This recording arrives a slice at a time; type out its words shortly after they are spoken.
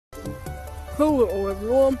Hello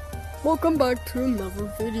everyone, welcome back to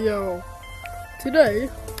another video. Today,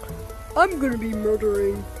 I'm gonna be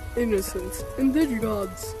murdering innocents and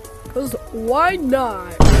digi-gods, cause why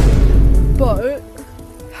not? But,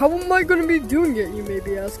 how am I gonna be doing it, you may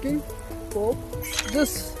be asking? Well,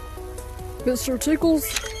 this, Mr. Tickles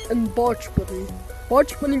and Botch Bunny.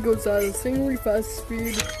 Botch Bunny goes at a insanely fast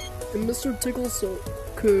speed, and Mr. Tickles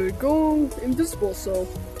could go invisible, so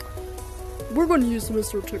we're gonna use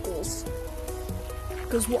Mr. Tickles.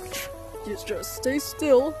 Cause watch, just stay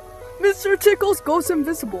still. Mr. Tickles goes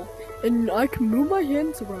invisible, and I can move my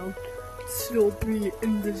hands around, still be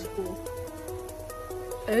invisible.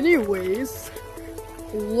 Anyways,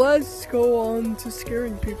 let's go on to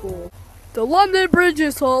scaring people. The London Bridge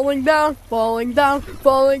is falling down, falling down,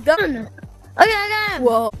 falling down. Okay.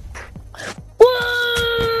 Well,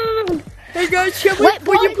 Whoa! hey guys,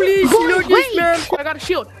 will you please load this man? I got a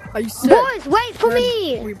shield. Are you set? Boys, wait for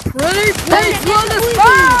me! We pretty please run this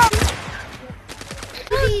fire!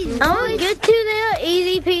 I want to get to there,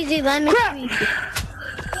 easy peasy, lemon squeezy.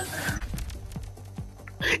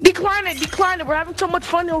 Decline it, we're having so much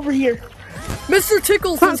fun over here. Mr.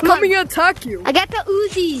 Tickles is coming to attack you. I got the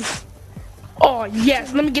Uzis. Oh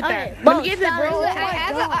yes, let me get that. Okay, Let me get that, bro.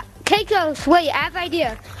 Take those. Wait, I have an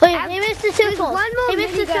idea. Wait, hey, Mr. Tickles. Hey,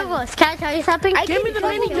 Mr. Tickles. Can I tell you something? Give me the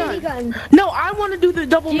minigun. No, I want to do the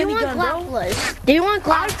double minigun, bro. Do you want I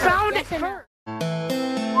glass? found it first.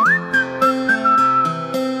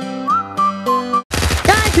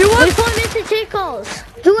 Guys, wait for Mr. Tickles.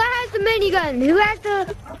 Who has the minigun? Who has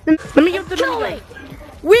the... Let me get the minigun.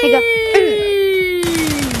 Whee!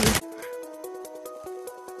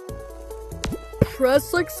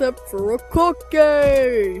 Press accept for a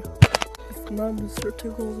cookie. If not, Mr.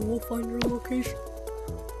 Tickles will find your location.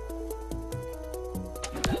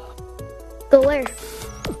 Go where?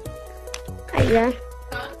 Yeah.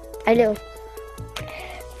 I know.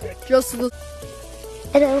 Just the...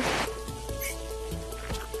 Hello.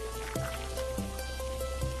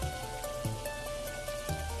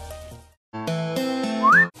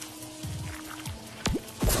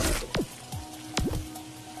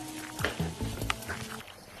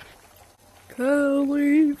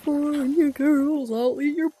 California girls, I'll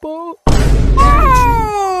eat your boat.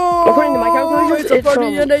 According to my calculations, it's a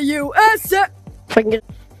party in the USA.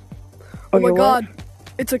 Oh my god,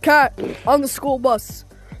 it's a cat on the school bus.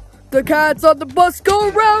 The cats on the bus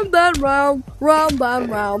go round and round, round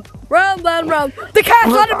and round, round and round. The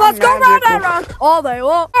cats on the bus go round and round all day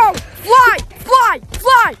long. Oh, fly, fly,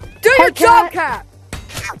 fly! Do your job, cat!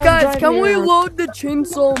 Guys, can we load the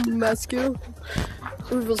chainsaw rescue?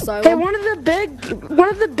 Hey, one of the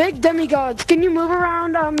big demigods. Can you move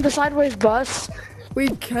around the sideways bus? We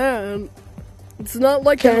can. It's not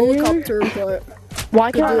like a helicopter, but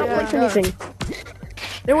why can't I not place anything?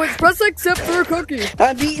 Anyways, press accept for a cookie.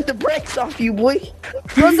 I'm beating the brakes off you, boy.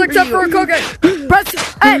 Press accept for a cookie. Press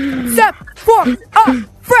accept for a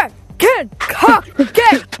freaking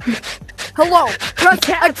cookie. Hello. Press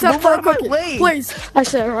accept for a cookie, please. I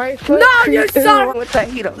said right. No, you son of a... What's that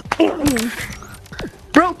heat up?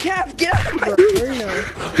 Bro, Cap, get out of my...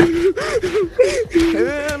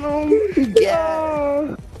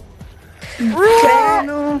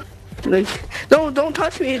 Don't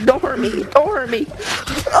touch me. Don't hurt me. Don't hurt me.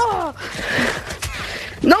 Oh.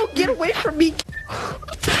 No, get away from me.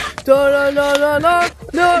 No.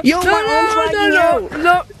 Yo, my arm's lagging out.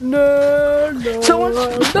 No.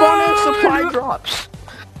 Someone's spawning supply drops.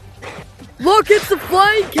 Look, it's the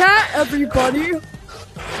flying cat, everybody.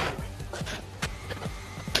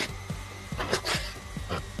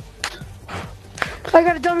 I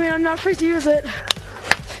got a dummy. I'm not free to use it.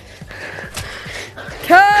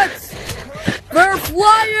 Cats! They're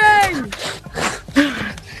flying!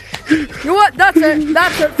 You know what? That's it.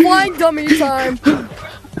 That's it. Flying dummy time.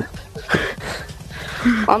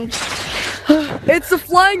 It's the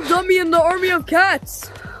flying dummy in the army of cats.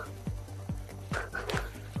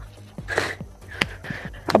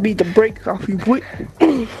 I'll beat the brakes off you, boy.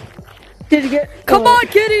 Did you get? Come on,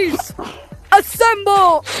 kitties!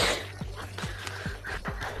 Assemble!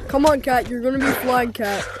 Come on, cat. You're gonna be flying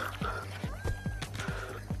cat.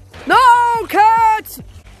 No, cats!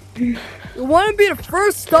 You want to be the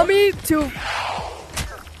first dummy to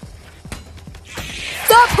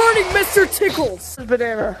stop hurting Mr. Tickles.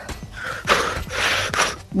 Banana.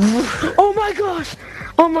 Oh my gosh!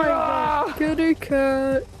 Oh my god! Kitty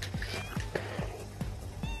cat.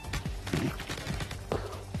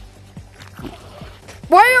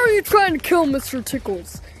 Why are you trying to kill Mr.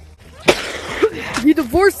 Tickles? He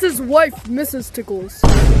divorced his wife, Mrs. Tickles.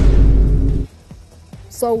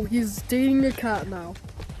 So he's dating a cat now.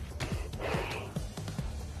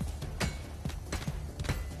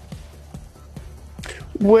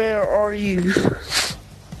 Where are you?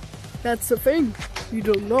 That's the thing. You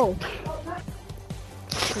don't know.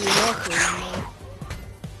 You're not going to know.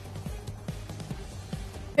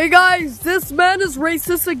 Hey guys, this man is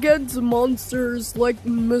racist against monsters like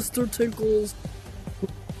Mr. Tinkles.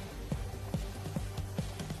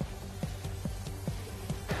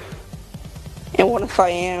 And what if I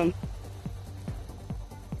am?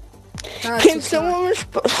 That's Can a someone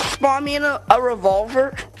spawn me in a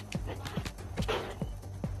revolver?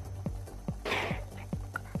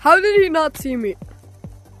 How did he not see me?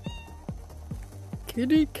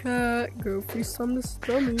 Kitty cat, go feast on the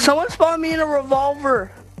stomach. Someone spawn me in a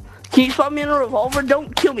revolver. Can you spawn me in a revolver?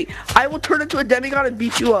 Don't kill me. I will turn into a demigod and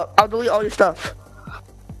beat you up. I'll delete all your stuff.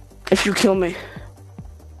 If you kill me.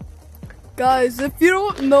 Guys, if you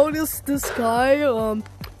don't notice this guy,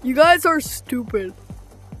 you guys are stupid.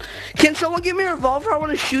 Can someone give me a revolver? I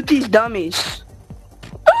want to shoot these dummies.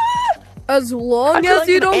 As long I feel as like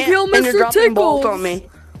you an don't ant kill and you're Mr. dropping bolts Tinkles. on me.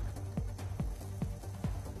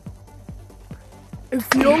 If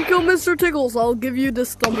you don't kill Mr. Tinkles, I'll give you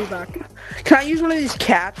this dummy back. Can I use one of these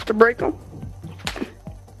cats to break them?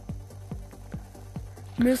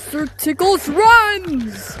 Mr. Tinkles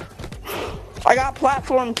runs! I got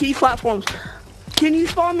key platforms. Can you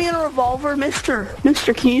spawn me in a revolver, mister?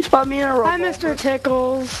 Mister, can you spawn me in a revolver? Hi, Mr.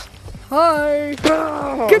 Tickles. Hi.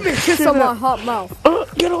 Oh, Give me a kiss on my hot mouth.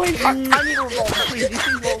 Get away. I need a revolver, please. These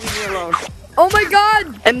things won't leave me alone. Oh my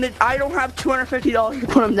god! And then I don't have $250 to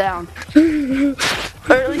put them down.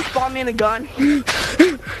 Or at least spawn me in a gun.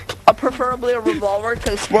 Preferably a revolver,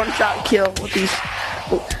 because one shot kill with these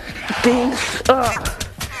things.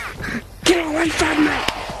 Get away from me!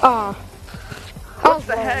 What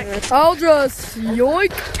the heck? I'll just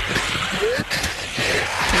yoink.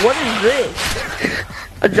 What is this?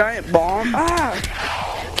 A giant bomb?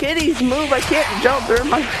 Kitties, move! I can't jump.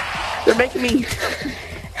 They're making me.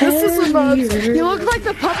 This is about. You look like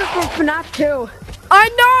the puppet from FNAF 2. I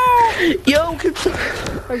know! Yo,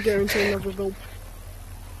 I guarantee I'll never build.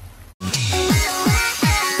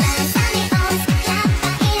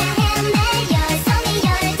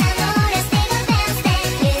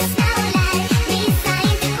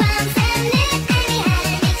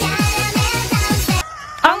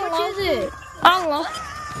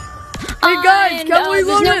 Hey guys, can we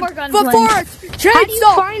load it? Before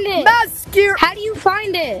chainsaw, find it? mass gear. How do you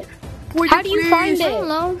find it? How do you find it? I don't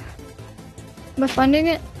know. Am I finding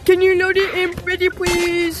it? Can you load it in pretty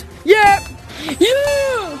please? Yeah!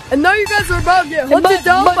 Yeah! And now you guys are about to get hunted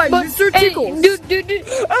down by Mr. Tickles.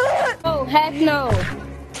 Oh, heck no.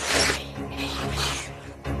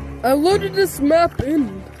 I loaded this map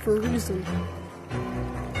in for a reason.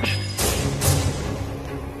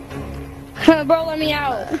 Bro, let me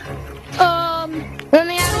out. Let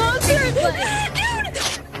me out.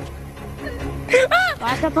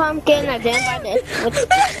 Like a pumpkin, I stand by this.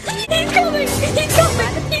 He's coming! He's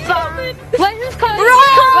coming! He's coming! Where's his car?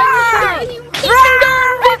 He's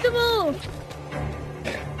invisible!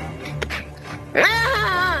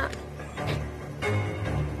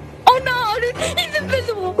 Oh no, dude! He's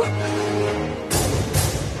invisible!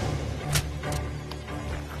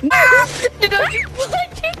 Did I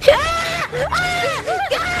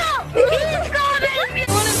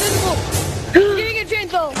Getting a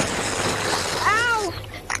chainsaw! Ow!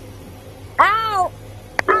 Ow!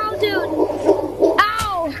 Ow, dude!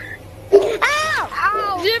 Ow! Ow!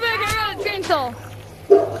 Ow! Jimmy, get rid of the chainsaw!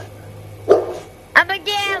 I'm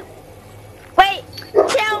again! Wait!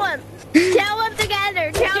 Tell him! Tell him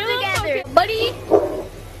together! Tell him together! Okay, buddy!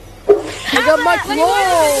 You got my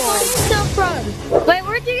clothes! Wait,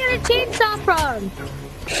 where'd you get a chainsaw from?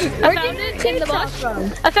 I found it in the box.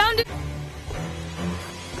 I found it.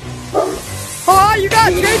 Oh, you got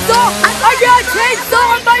a chainsaw? I got a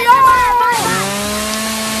chainsaw in my arm!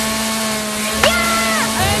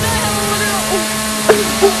 Yeah! And I have a literal...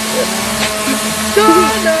 No,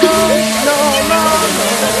 no, no,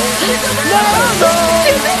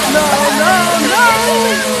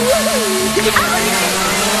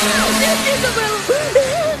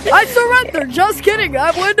 I surrender, just kidding,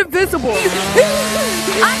 I went invisible. I'm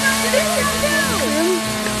not invisible too!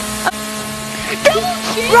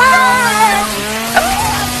 Run!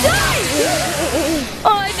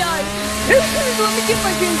 Oh, I died. Let me get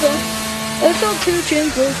my chainsaw. I found 2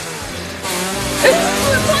 chainsaws.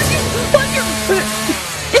 Punch him!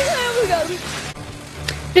 Oh my god.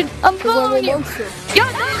 Dude, I'm following you.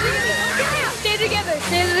 Stay together.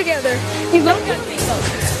 Stay together. You both got chainsaws.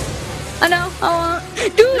 I know. I want.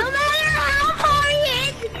 Dude. No matter how far he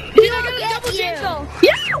is, dude, I got a double chainsaw.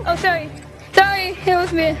 Yeah. Oh, sorry. Sorry, it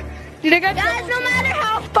was me. Dude, I got. Guys, no matter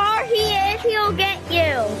how far he is, he'll get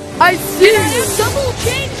you. I see And I you. have double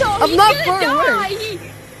chainsaw. I'm He's not gonna far die.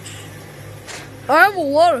 away. I have a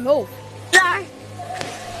lot of health. Sorry.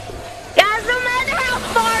 Guys, no matter how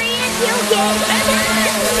far he is, he'll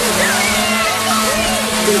get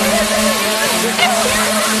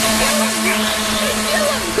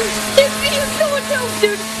This video's so much help,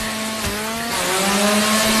 dude.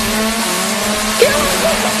 Kill him!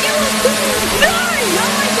 No,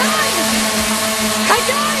 I died! I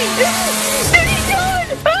died! Did he do it?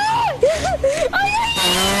 Ah! I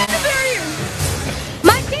hit the barrier!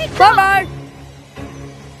 My teeth! Bye-bye.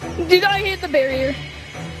 Did I hit the barrier?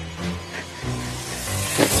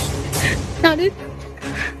 No, dude.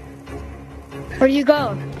 Where do you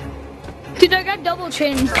go? Dude, I got double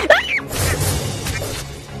chains.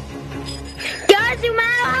 Guys, no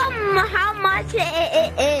matter how much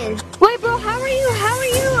it is. Wait, bro, how are you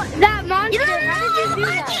that monster? How did you do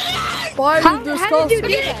that? Why How did this did you cost do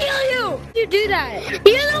me? that? Kill you. You do that.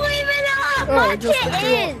 You don't even know how much just it threw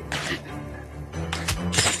is.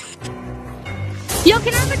 Yo,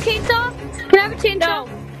 can I have a chainsaw? Can I have a chainsaw?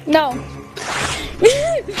 No. Yo,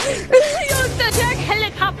 the attack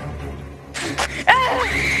helicopter.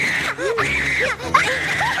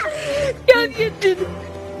 Yo, you did.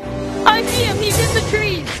 I see him. He's in the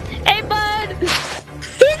trees. Hey, bud.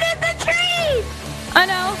 He's in the trees. I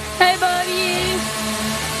know. Hey, buddy.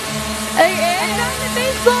 Hey, I got the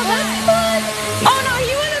baseball bat. Oh no,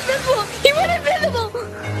 he went invisible. He went invisible.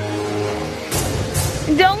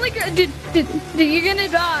 The only girl, dude, you're gonna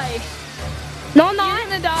die. No, I'm not. You're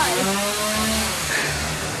gonna die.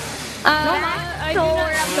 I do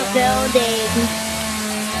not see the building.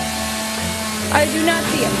 I do not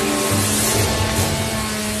see him.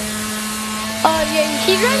 Oh yeah,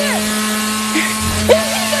 he's right there.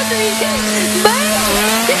 He's gonna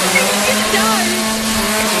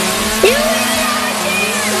die.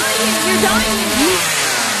 You're dying.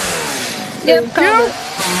 Yep, You?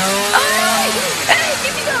 Hey,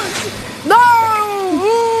 give me those. No!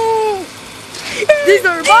 Ooh. These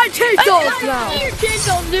are my chainsaws now. Your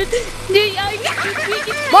chainsaws, dude. Dude,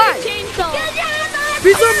 Mine. chainsaw.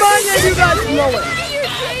 These are mine and you guys know it. Your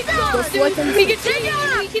chainsaw, Just dude. like them. We can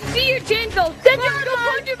see your chainsaw. Good job,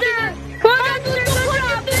 monster.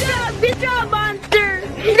 Good job, monster.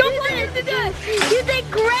 Go put it to death. You did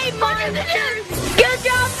great, monster. Good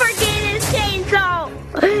job for getting his chainsaw.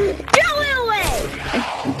 Throw it away.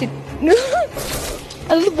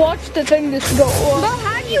 I just watched the thing just go off. Bro,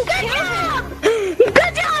 how do you kill him?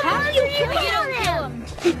 Good job. How do you kill him?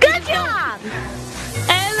 Good job.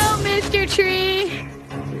 Hello, Mr. Tree.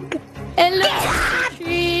 Hello, Mr.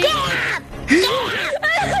 Tree.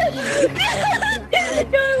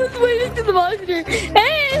 I was waiting to the monster.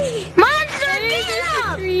 Hey! Monster, hey, get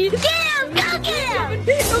him! Tree. Get him! Go get him!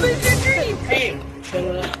 Oh, Mr. Tree! Hey, shut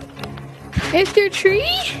up. Mr.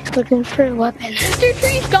 Tree? Looking for a weapon. Mr.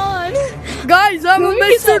 Tree's gone. Guys, I'm a Can we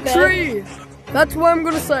get Mr. that back? Tree. That's what I'm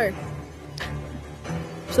gonna say.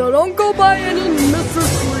 So don't go buy any Mr.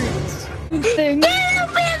 Trees. Thing. Get him,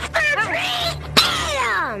 Mr. Tree! Get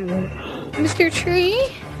him! Mr. Tree?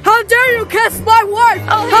 How dare you kiss my wife?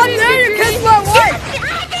 Oh, How hey, dare you Mr. kiss Tree. my wife?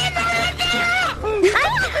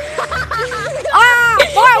 Ah,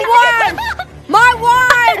 my wife! My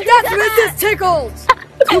wife! That's Mrs. Tickles!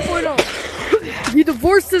 2.0. He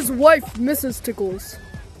divorced his wife, Mrs. Tickles.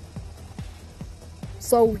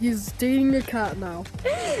 So he's dating a cat now.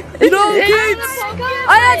 You know, kids,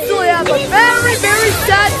 I actually have a very, very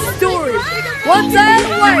sad story. Once I had a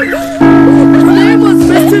wife. Her name was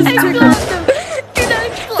Mrs. Tickles.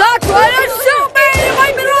 That's right, I shoot me! You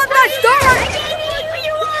might be on that story!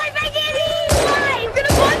 I'm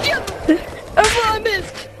gonna punch him! I promise!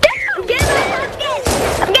 I'm getting my pumpkin!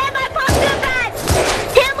 I'm getting my pumpkin back!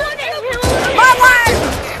 Him on it! My wife!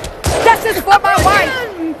 This is for my wife!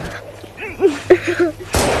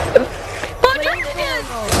 Punch him to death!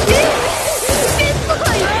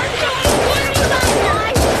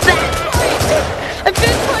 I'm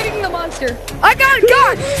fist fighting the monster! I got a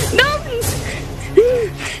gun! No!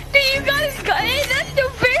 You got his gun! Hey, that's so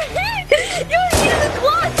fair! You have a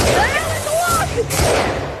Glock! I have a Glock!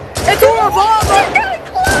 It's a revolver!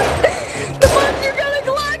 The monster got a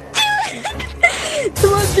Glock! The monster got a Glock! The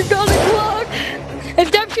monster got a Glock! And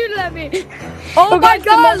stop shooting at me! Oh my guys,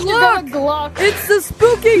 god, the monster got a look! Glock! It's the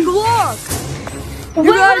spooky Glock!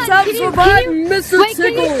 You guys have survived Mr.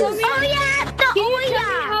 Tickles! Oh yeah!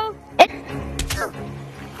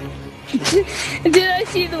 Did I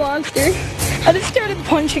see the monster? I just started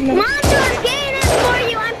punching him. Monster, I'm getting it for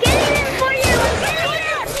you! I'm getting it for you! I'm getting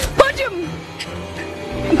it! Punch him!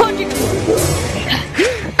 Punch him!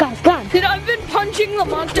 God. Dude, I've been punching the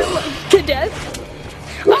monster to death.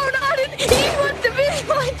 Oh no, dude, he wants to be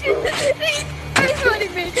punching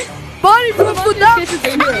me. Bonnie from the Napkins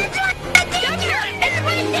here. It's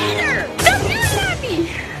my dinner. Stop yelling at me.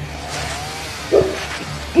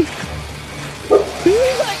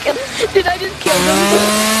 Did I just kill them?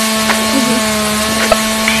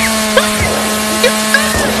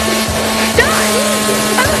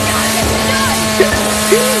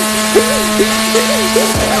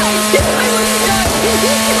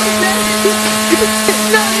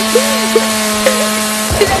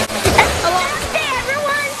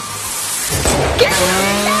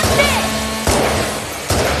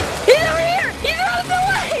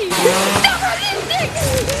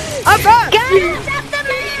 I'm back!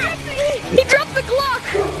 He dropped the Glock!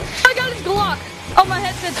 I got his Glock! Oh, my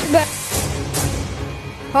headset's back.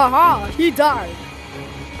 Haha, he died.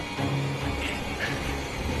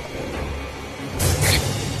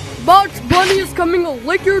 Bugs Bunny is coming to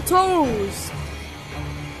lick your toes.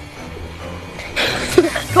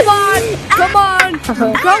 Come on, come on, come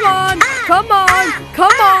on, come on,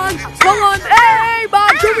 come on, come on. Hey,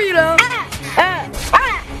 Bob Dorito.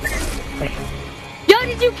 Yo,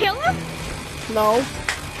 did you kill him? No,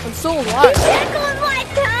 I'm still alive. Tickled my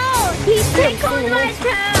toe! He tickled my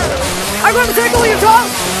toe! I'm gonna tickle your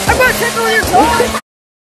toes! I'm gonna tickle your toes!